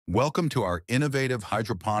Welcome to our innovative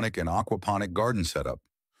hydroponic and aquaponic garden setup.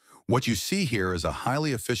 What you see here is a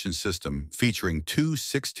highly efficient system featuring two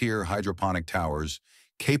 6-tier hydroponic towers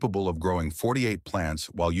capable of growing 48 plants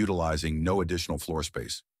while utilizing no additional floor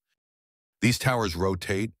space. These towers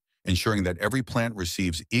rotate, ensuring that every plant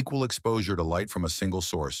receives equal exposure to light from a single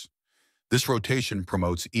source. This rotation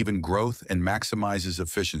promotes even growth and maximizes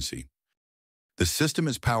efficiency. The system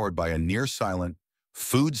is powered by a near-silent,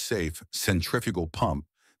 food-safe centrifugal pump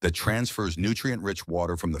that transfers nutrient-rich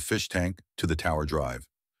water from the fish tank to the tower drive.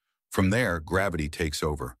 From there, gravity takes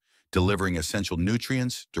over, delivering essential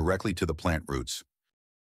nutrients directly to the plant roots.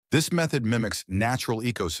 This method mimics natural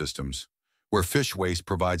ecosystems, where fish waste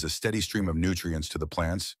provides a steady stream of nutrients to the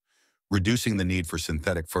plants, reducing the need for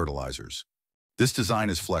synthetic fertilizers. This design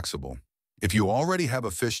is flexible. If you already have a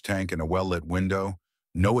fish tank and a well-lit window,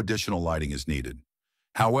 no additional lighting is needed.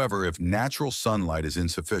 However, if natural sunlight is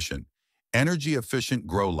insufficient, energy-efficient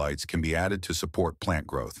grow lights can be added to support plant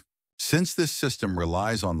growth. Since this system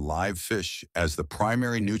relies on live fish as the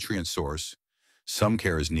primary nutrient source, some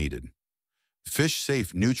care is needed.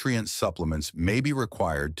 Fish-safe nutrient supplements may be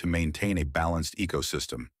required to maintain a balanced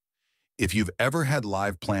ecosystem. If you've ever had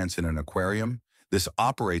live plants in an aquarium, this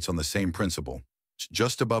operates on the same principle,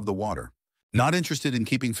 just above the water. Not interested in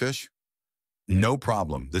keeping fish? No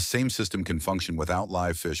problem. This same system can function without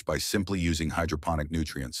live fish by simply using hydroponic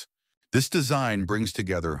nutrients. This design brings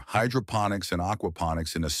together hydroponics and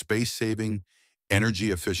aquaponics in a space-saving,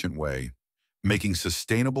 energy-efficient way, making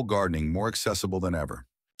sustainable gardening more accessible than ever.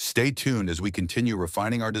 Stay tuned as we continue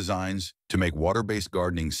refining our designs to make water-based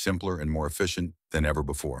gardening simpler and more efficient than ever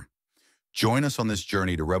before. Join us on this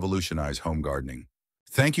journey to revolutionize home gardening.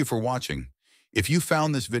 Thank you for watching. If you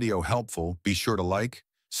found this video helpful, be sure to like,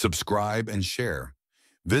 subscribe, and share.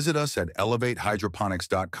 Visit us at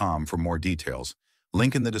elevate-hydroponics.com for more details.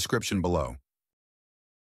 Link in the description below.